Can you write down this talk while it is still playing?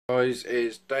Guys,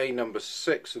 it's day number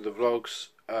 6 of the vlogs.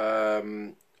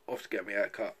 Off to get my hair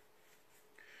cut.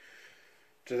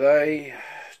 Today,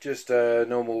 just a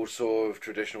normal sort of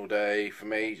traditional day for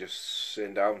me, just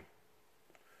sitting down,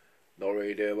 not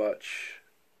really doing much.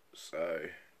 So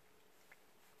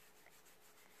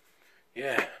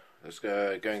yeah, let's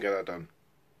go and get that done.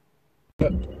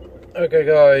 Okay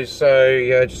guys, so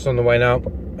yeah, just on the way now.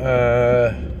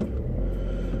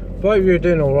 Hope you're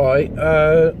doing alright.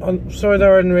 I'm sorry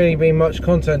there hasn't really been much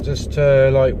content just to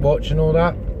like watch and all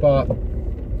that, but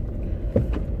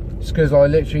it's because like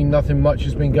literally nothing much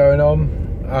has been going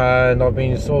on, and I've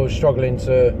been sort of struggling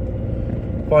to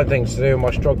find things to do with my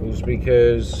struggles,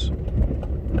 because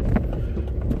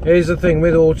here's the thing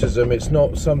with autism, it's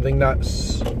not something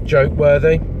that's joke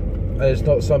worthy, and it's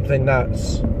not something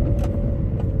that's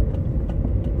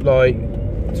like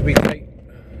to be taken.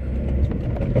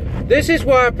 This is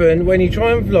what happened when you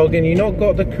try and vlog and you've not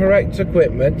got the correct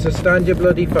equipment to stand your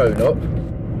bloody phone up.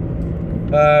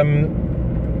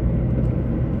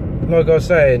 Like I was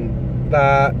saying,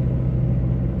 that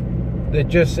there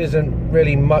just isn't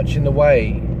really much in the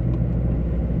way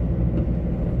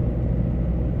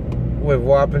with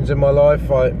what happens in my life.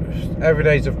 Like, every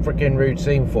day's a freaking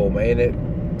routine for me, and it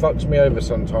fucks me over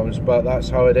sometimes, but that's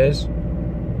how it is.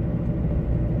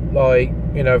 Like,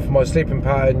 you know, for my sleeping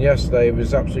pattern yesterday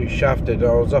was absolutely shafted.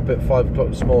 I was up at 5 o'clock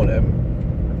this morning,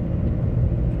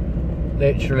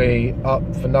 literally up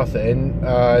for nothing,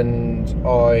 and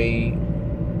I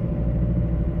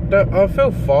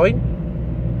feel fine.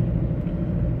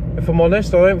 If I'm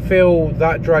honest, I don't feel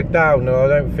that dragged down, and I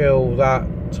don't feel that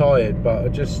tired, but I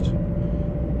just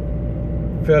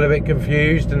feel a bit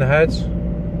confused in the head,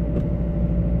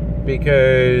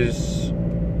 because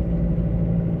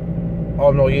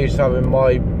I'm not used to having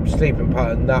my sleeping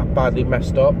pattern that badly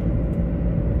messed up.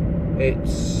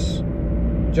 It's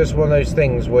just one of those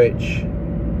things which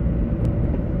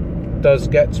does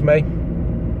get to me.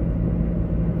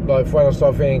 Like, when I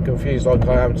start feeling confused like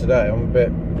I am today, I'm a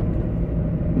bit,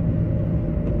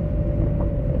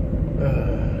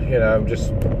 you know, I'm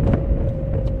just...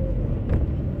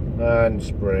 And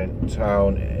Sprint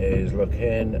Town is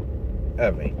looking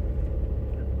heavy.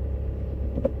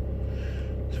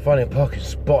 Finding a parking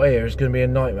spot here is going to be a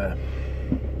nightmare,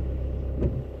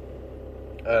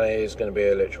 and it is going to be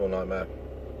a literal nightmare.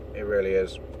 It really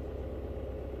is.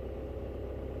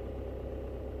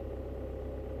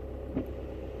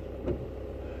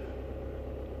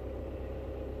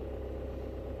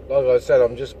 Like I said,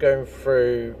 I'm just going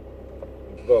through.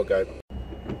 Well, go.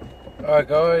 Alright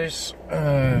guys,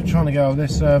 trying to get out of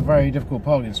this very difficult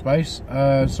parking space.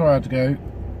 Sorry I had to go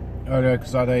earlier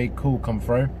because I had a call come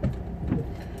through.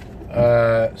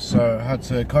 So I had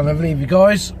to kind of leave you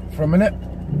guys for a minute.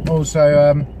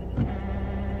 Also,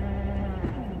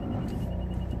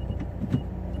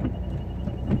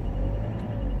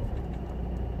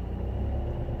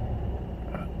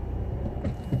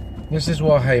 this is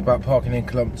what I hate about parking in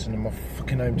Clumpton in my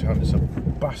fucking hometown. It's a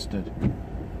bastard.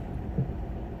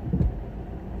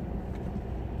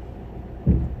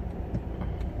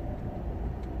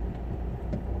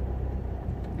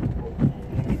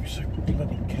 So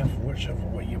bloody careful whichever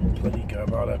way you bloody go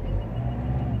about it.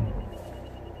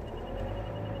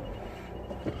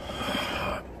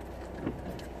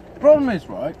 Problem is,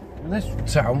 right, with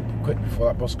this town, quick before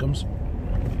that bus comes.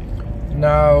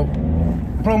 Now,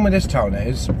 problem with this town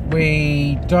is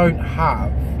we don't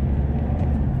have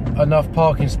enough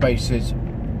parking spaces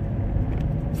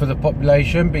for the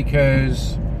population,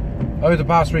 because over the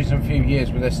past recent few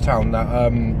years with this town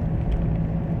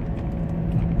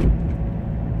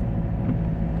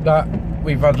that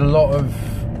we've had a lot of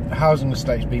housing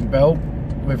estates being built.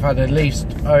 We've had at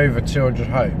least over 200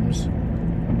 homes,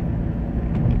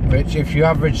 which, if you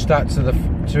average that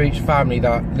to each family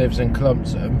that lives in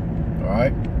Clumpton,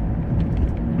 right,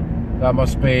 that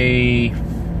must be,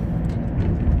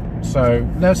 so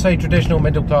let's say traditional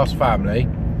middle class family,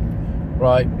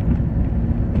 right,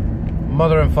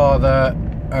 mother and father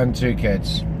and 2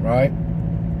 kids, right,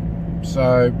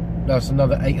 so that's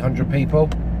another 800 people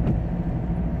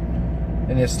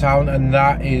in this town, and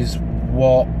that is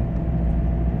what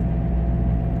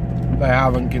they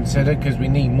haven't considered, because we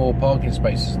need more parking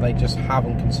spaces, and they just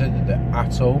haven't considered it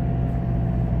at all.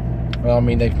 I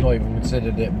mean, they've not even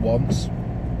considered it once,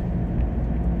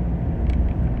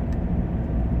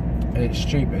 and it's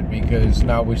stupid because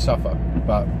now we suffer.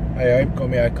 But hey, got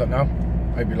me a haircut now.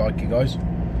 Hope you like it, guys.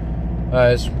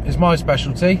 It's my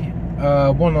specialty.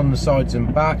 One on the sides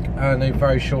and back, and a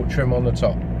very short trim on the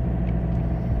top.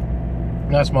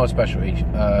 That's my specialty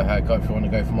haircut. If you want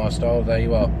to go for my style, there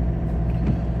you are.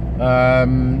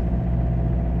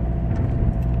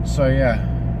 So yeah,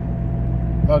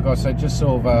 like I said, just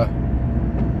sort of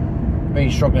been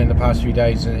struggling the past few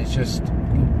days, and it's just,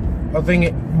 I think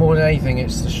it more than anything,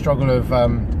 it's the struggle of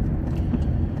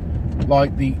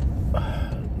like the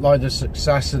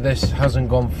success of this hasn't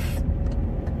gone.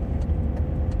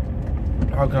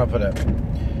 How can I put it?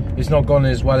 It's not gone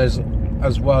as well as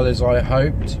I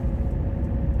hoped.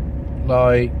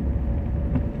 Like,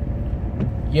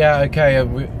 yeah, okay,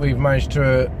 we've managed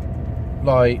to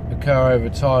like occur over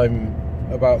time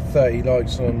about 30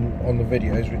 likes on the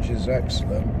videos, which is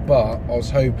excellent, but I was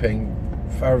hoping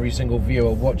for every single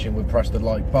viewer watching would press the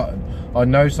like button. I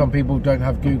know some people don't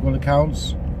have Google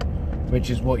accounts,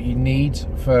 which is what you need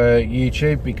for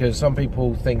YouTube, because some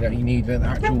people think that you need an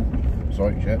actual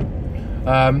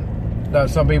that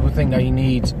some people think that you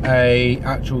need a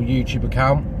actual YouTube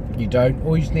account. You don't.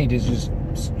 All you need is just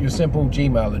your simple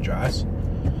Gmail address,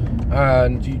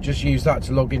 and you just use that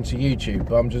to log into YouTube.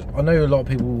 But I know a lot of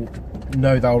people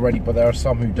know that already, but there are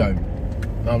some who don't.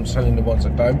 I'm just telling the ones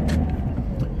that don't.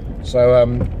 So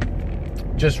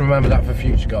just remember that for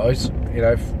future, guys. You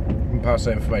know, and pass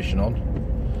that information on.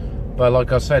 But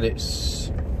like I said, I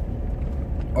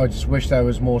just wish there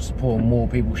was more support, more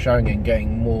people showing it, and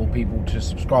getting more people to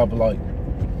subscribe. But like,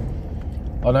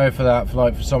 I know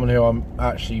for someone who I'm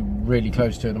actually really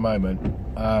close to at the moment,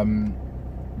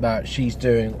 that she's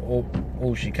doing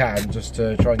all she can just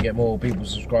to try and get more people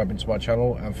subscribing to my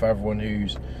channel. And for everyone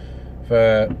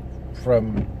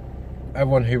from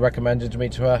everyone who recommended me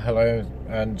to her, hello,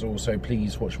 and also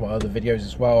please watch my other videos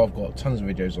as well. I've got tons of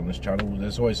videos on this channel.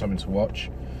 There's always something to watch,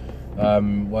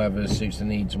 whatever suits the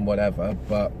needs and whatever.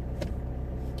 But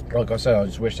like I said, I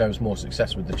just wish there was more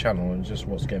success with the channel, and just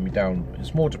what's getting me down,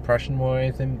 it's more depression more than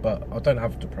anything. But I don't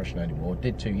have depression anymore. I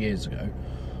did 2 years ago,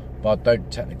 but I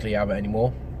don't technically have it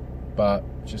anymore. But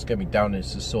just getting me down,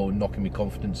 it's just sort of knocking me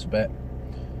confidence a bit.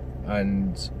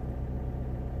 And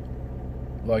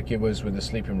like it was with the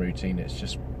sleeping routine, it's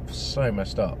just so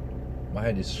messed up. My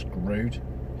head is screwed.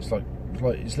 It's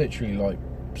literally like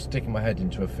sticking my head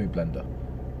into a food blender.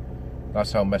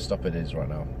 That's how messed up it is right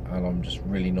now, and I'm just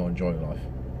really not enjoying life.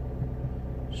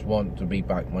 Just want to be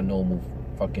back my normal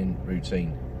fucking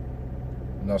routine,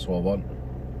 and that's what I want.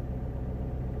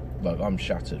 Like, I'm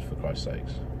shattered, for Christ's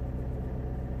sakes.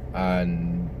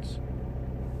 And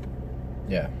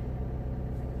yeah,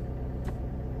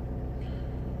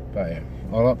 but yeah,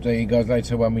 I'll update you guys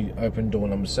later when we open door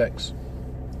number 6,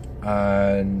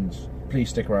 and please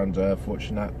stick around for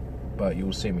watching that. But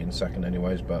you'll see me in a second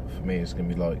anyways. But for me, it's gonna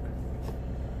be like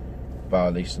about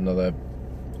at least another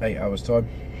 8 hours time,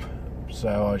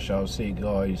 so I shall see you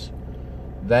guys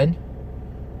then.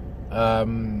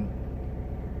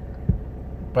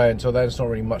 But until then, it's not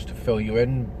really much to fill you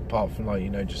in, apart from, like, you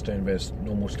know, just doing a bit of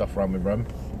normal stuff around my room.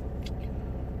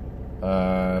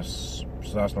 So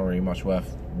that's not really much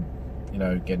worth, you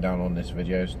know, getting down on this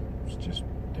video. It's just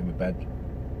in my bed.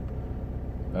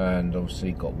 And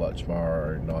obviously got work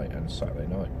tomorrow night and Saturday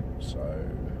night. So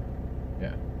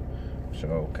yeah, so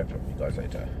I'll catch up with you guys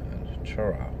later, and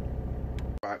ciao.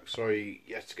 Back, sorry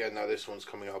yet again, now this one's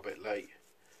coming out a bit late.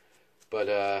 But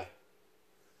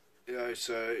you know,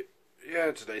 so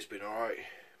yeah, today's been alright.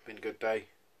 Been a good day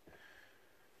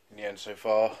in the end so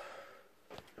far.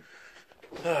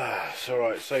 It's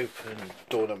alright, it's open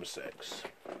door number 6.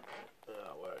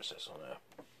 Where is this on there?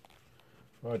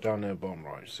 Right down there, bottom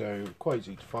right. So quite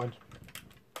easy to find.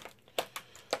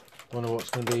 Wonder what's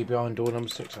going to be behind door number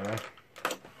 6 I know.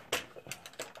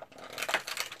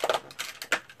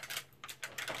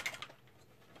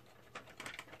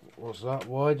 What's that?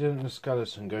 Why didn't the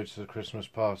skeleton go to the Christmas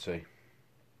party?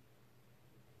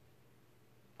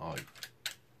 I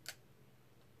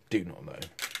do not know.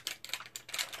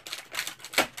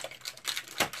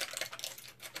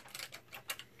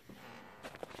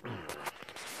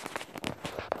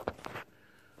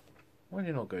 Why did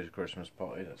you not go to the Christmas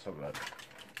party? Let's have a look.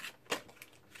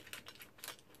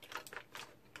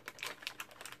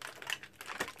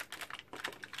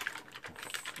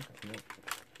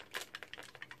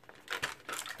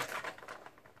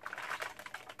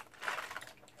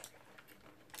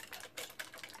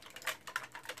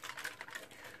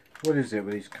 What is it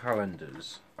with these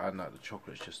calendars and that the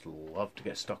chocolates just love to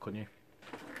get stuck on you?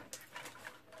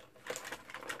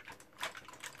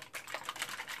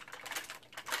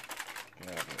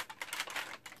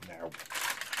 Now.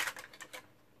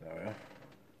 There we are.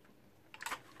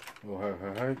 Oh, ho,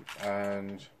 ho, ho.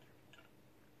 And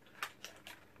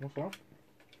what's that?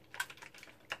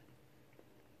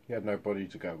 He had nobody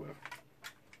to go with.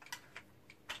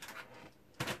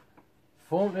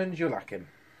 Thornton's, you're lacking.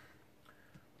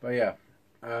 But yeah,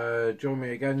 join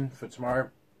me again for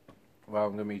tomorrow well,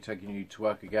 I'm going to be taking you to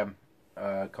work again.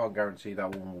 Can't guarantee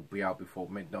that one will be out before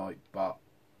midnight, but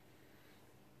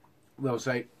we'll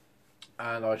see.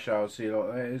 And I shall see you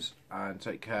later, and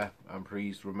take care. And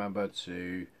please remember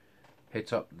to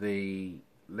hit up the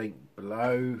link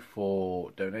below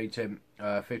for donating.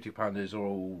 £50 has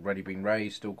already been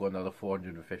raised, still got another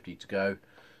 450 to go.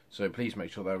 So please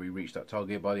make sure that we reach that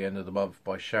target by the end of the month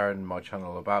by sharing my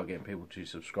channel about, getting people to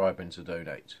subscribe and to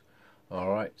donate.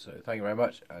 Alright, so thank you very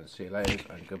much, and see you later,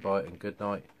 and goodbye and good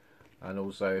night. And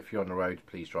also, if you're on the road,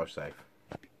 please drive safe.